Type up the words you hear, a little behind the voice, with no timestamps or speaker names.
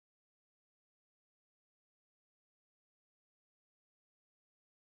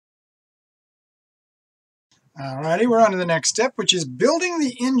Alrighty, we're on to the next step, which is building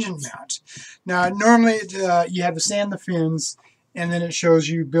the engine mount. Now, normally you have to sand the fins, and then it shows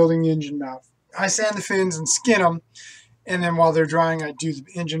you building the engine mount. I sand the fins and skin them, and then while they're drying, I do the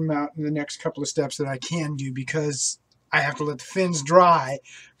engine mount in the next couple of steps that I can do because I have to let the fins dry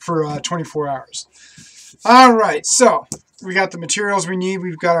for 24 hours. Alright, so we got the materials we need.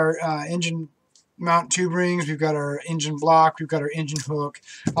 We've got our engine mount tube rings, we've got our engine block, we've got our engine hook.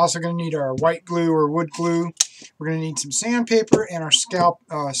 Also going to need our white glue or wood glue. We're going to need some sandpaper and our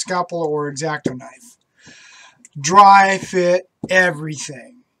scalpel or X-Acto knife. Dry fit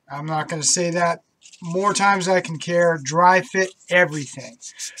everything. I'm not going to say that more times than I can care. Dry fit everything.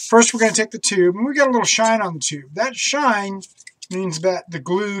 First, we're going to take the tube, and we got a little shine on the tube. That shine means that the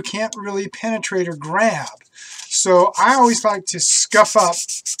glue can't really penetrate or grab. So I always like to scuff up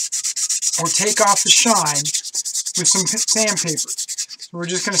or take off the shine with some sandpaper. So we're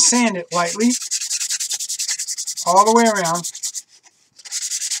just going to sand it lightly all the way around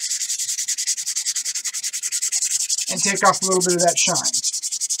and take off a little bit of that shine.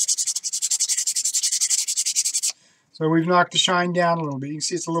 So we've knocked the shine down a little bit. You can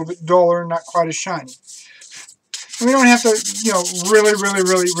see it's a little bit duller, not quite as shiny. And we don't have to, really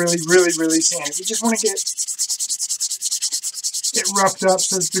sand it. We just want to get it roughed up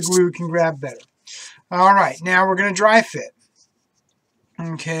so that the glue can grab better. All right, now we're going to dry fit.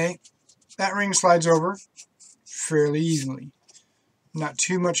 Okay, that ring slides over fairly easily. Not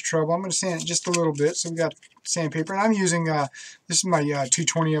too much trouble. I'm going to sand it just a little bit. So we got sandpaper, and I'm using this is my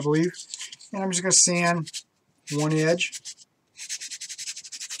 220, I believe, and I'm just going to sand one edge.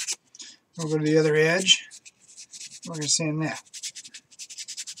 We'll go to the other edge. We're going to sand that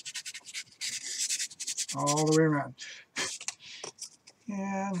all the way around.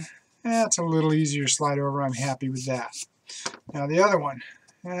 And that's a little easier to slide over. I'm happy with that. Now the other one,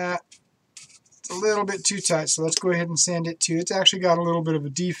 it's a little bit too tight, so let's go ahead and sand it too. It's actually got a little bit of a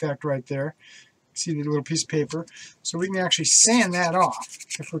defect right there. See the little piece of paper? So we can actually sand that off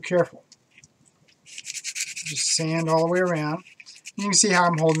if we're careful. Just sand all the way around. You can see how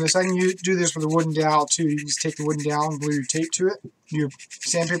I'm holding this. I can do this with a wooden dowel too. You can just take the wooden dowel and glue your tape to it, your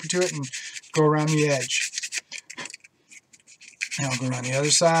sandpaper to it, and go around the edge. Now I'll go around the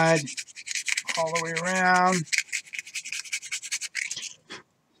other side, all the way around.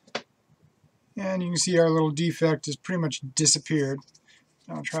 And you can see our little defect has pretty much disappeared.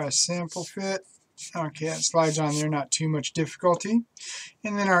 I'll try a sample fit. Okay, that slides on there, not too much difficulty.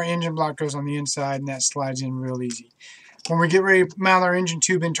 And then our engine block goes on the inside, and that slides in real easy. When we get ready to mount our engine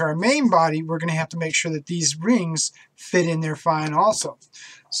tube into our main body, we're going to have to make sure that these rings fit in there fine also.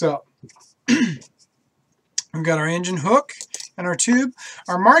 So we've got our engine hook and our tube.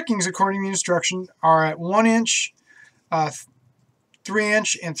 Our markings, according to the instruction, are at 1 inch, 3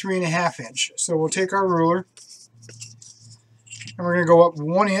 inch, and 3.5 inch. So we'll take our ruler, and we're going to go up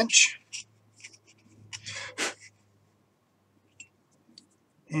 1 inch.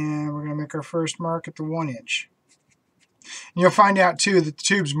 And we're going to make our first mark at the 1 inch. And you'll find out too that the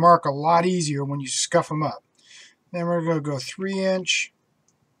tubes mark a lot easier when you scuff them up. Then we're going to go 3 inch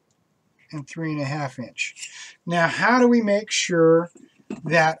and 3.5 inch. Now, how do we make sure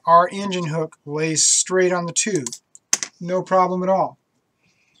that our engine hook lays straight on the tube? No problem at all.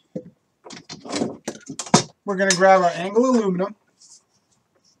 We're going to grab our angle aluminum,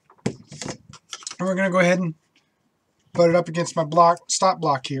 and we're going to go ahead and put it up against my stop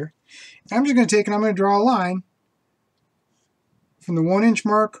block here. And I'm just going to take and I'm going to draw a line from the 1 inch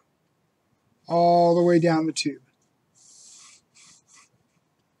mark all the way down the tube.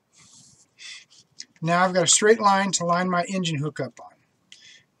 Now I've got a straight line to line my engine hook up on.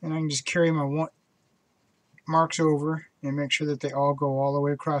 And I can just carry my marks over and make sure that they all go all the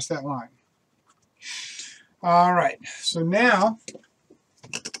way across that line. Alright, so now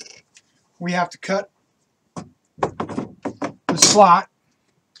we have to cut the slot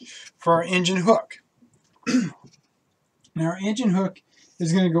for our engine hook. Now our engine hook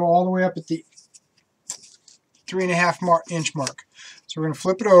is going to go all the way up at the 3.5 inch mark. So we're going to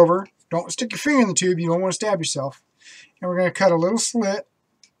flip it over. Don't stick your finger in the tube, you don't want to stab yourself. And we're going to cut a little slit,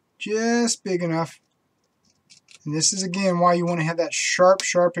 just big enough. And this is again why you want to have that sharp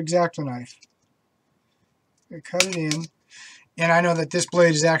X-Acto knife. We cut it in. And I know that this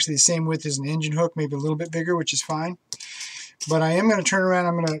blade is actually the same width as an engine hook, maybe a little bit bigger, which is fine. But I am going to turn around,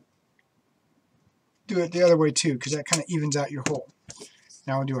 I'm going to do it the other way too, because that kind of evens out your hole.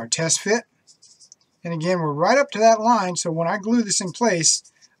 Now we'll do our test fit. And again, we're right up to that line, so when I glue this in place,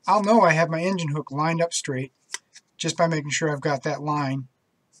 I'll know I have my engine hook lined up straight just by making sure I've got that line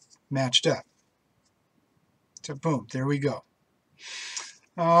matched up. So boom, there we go.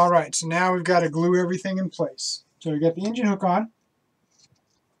 All right, so now we've got to glue everything in place. So we got the engine hook on.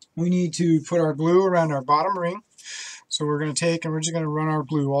 We need to put our glue around our bottom ring. So we're going to take and we're just going to run our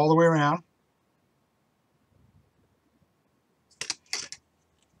glue all the way around.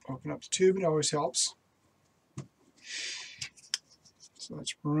 Open up the tube, it always helps. So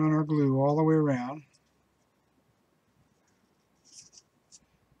let's run our glue all the way around.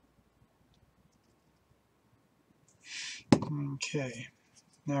 Okay,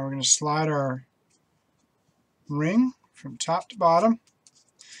 now we're going to slide our ring from top to bottom.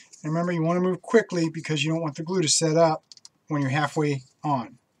 And remember, you want to move quickly because you don't want the glue to set up when you're halfway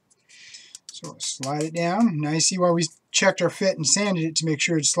on. So slide it down. Now you see why we checked our fit and sanded it to make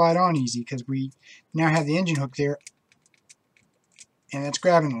sure it'd slide on easy, because we now have the engine hook there and that's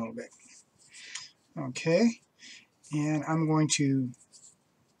grabbing a little bit. Okay, and I'm going to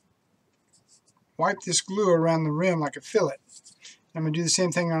wipe this glue around the rim like a fillet. I'm going to do the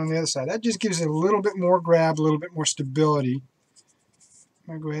same thing on the other side. That just gives it a little bit more grab, a little bit more stability.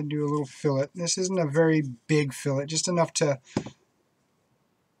 I'm going to go ahead and do a little fillet. This isn't a very big fillet, just enough to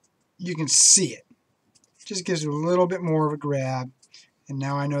you can see it. Just gives it a little bit more of a grab, and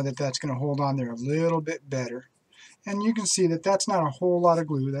now I know that that's going to hold on there a little bit better. And you can see that that's not a whole lot of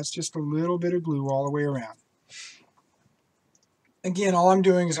glue, that's just a little bit of glue all the way around. Again, all I'm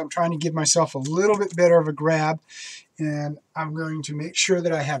doing is I'm trying to give myself a little bit better of a grab, and I'm going to make sure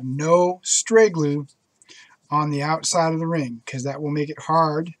that I have no stray glue on the outside of the ring, because that will make it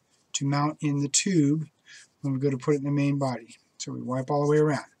hard to mount in the tube when we go to put it in the main body. So we wipe all the way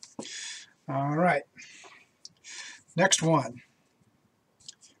around. All right, next one.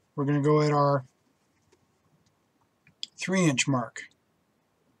 We're going to go at our 3-inch mark.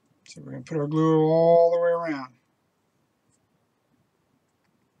 So we're going to put our glue all the way around.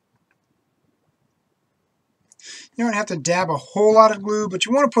 You don't have to dab a whole lot of glue, but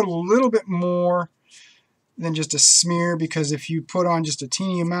you want to put a little bit more than just a smear, because if you put on just a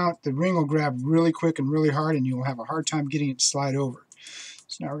teeny amount, the ring will grab really quick and really hard, and you'll have a hard time getting it to slide over.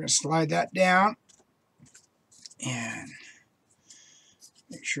 So now we're going to slide that down and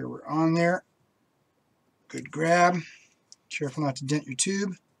make sure we're on there. Good grab. Careful not to dent your tube.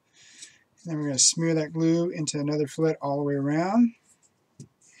 And then we're going to smear that glue into another fillet all the way around.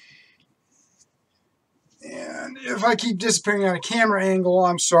 And if I keep disappearing on a camera angle,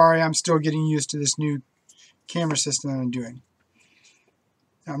 I'm sorry, I'm still getting used to this new camera system that I'm doing.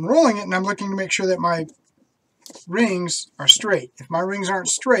 Now I'm rolling it and I'm looking to make sure that my rings are straight. If my rings aren't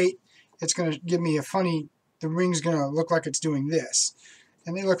straight, it's going to give me a funny, the ring's going to look like it's doing this.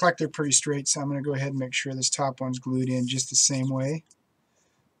 And they look like they're pretty straight, so I'm going to go ahead and make sure this top one's glued in just the same way.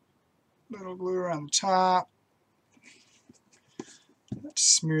 Little glue around the top. Let's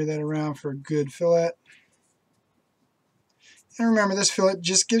smear that around for a good fillet. And remember, this fillet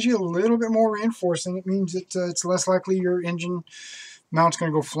just gives you a little bit more reinforcing. It means that it's less likely your engine mount's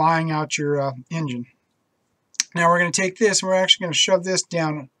going to go flying out your engine. Now we're going to take this and we're actually going to shove this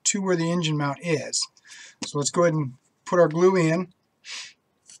down to where the engine mount is. So let's go ahead and put our glue in.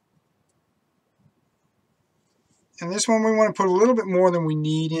 And this one we want to put a little bit more than we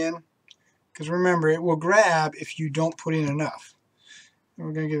need in, because remember, it will grab if you don't put in enough. And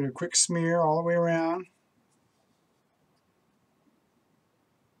we're going to give it a quick smear all the way around.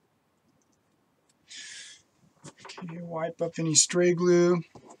 Okay, wipe up any stray glue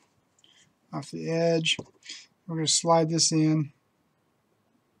off the edge. We're going to slide this in.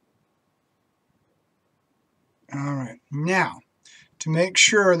 All right, now to make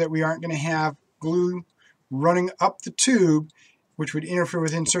sure that we aren't going to have glue running up the tube, which would interfere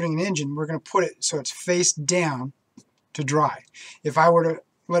with inserting an engine, we're going to put it so it's face down to dry. If I were to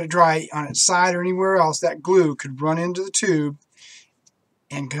let it dry on its side or anywhere else, that glue could run into the tube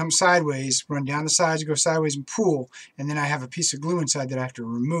and come sideways, run down the sides, go sideways and pool, and then I have a piece of glue inside that I have to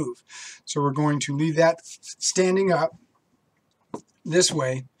remove. So we're going to leave that standing up this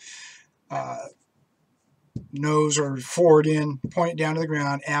way, nose or forward in, point it down to the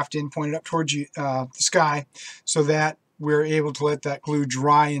ground, aft in, point it up towards you, the sky, so that we're able to let that glue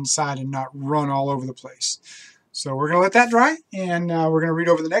dry inside and not run all over the place. So we're going to let that dry, and we're going to read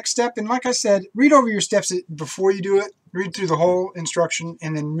over the next step. And like I said, read over your steps before you do it. Read through the whole instruction,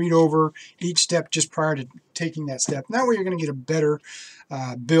 and then read over each step just prior to taking that step. And that way you're going to get a better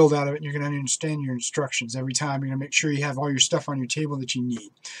build out of it, and you're going to understand your instructions every time. You're going to make sure you have all your stuff on your table that you need.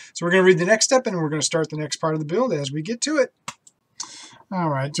 So we're going to read the next step, and we're going to start the next part of the build as we get to it. All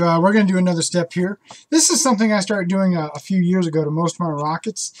right, we're going to do another step here. This is something I started doing a few years ago to most of my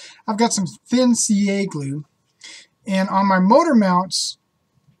rockets. I've got some thin CA glue, and on my motor mounts,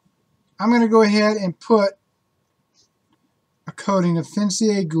 I'm going to go ahead and put a coating of thin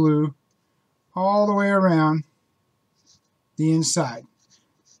CA glue all the way around the inside.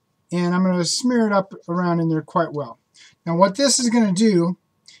 And I'm going to smear it up around in there quite well. Now what this is going to do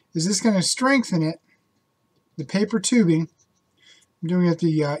is this going to strengthen it, the paper tubing. I'm doing it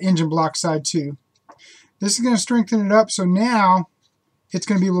the engine block side too. This is going to strengthen it up so now it's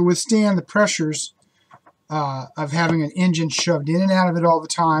going to be able to withstand the pressures of having an engine shoved in and out of it all the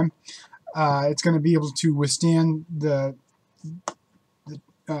time. It's going to be able to withstand the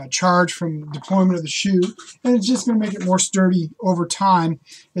charge from deployment of the shoe, and it's just going to make it more sturdy over time.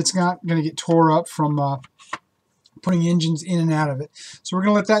 It's not going to get tore up from putting engines in and out of it. So we're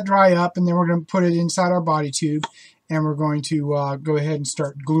going to let that dry up, and then we're going to put it inside our body tube, and we're going to go ahead and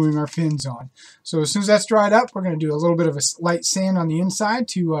start gluing our fins on. So as soon as that's dried up, we're going to do a little bit of a light sand on the inside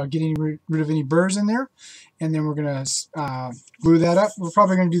to get rid of any burrs in there, and then we're going to glue that up. We're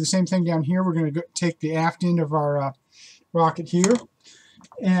probably going to do the same thing down here. We're going to take the aft end of our rocket here,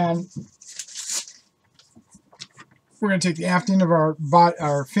 and we're going to take the aft end of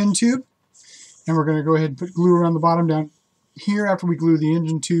our fin tube, and we're going to go ahead and put glue around the bottom down here after we glue the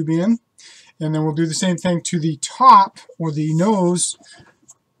engine tube in. And then we'll do the same thing to the top, or the nose,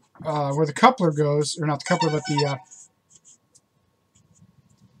 where the coupler goes, or not the coupler, but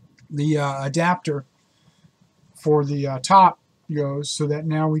the adapter for the top goes, so that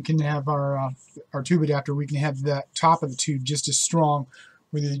now we can have our tube adapter, we can have that top of the tube just as strong,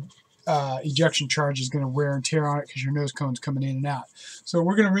 where the ejection charge is going to wear and tear on it because your nose cone's coming in and out. So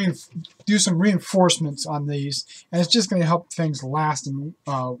we're going to do some reinforcements on these, and it's just going to help things last and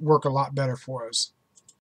work a lot better for us.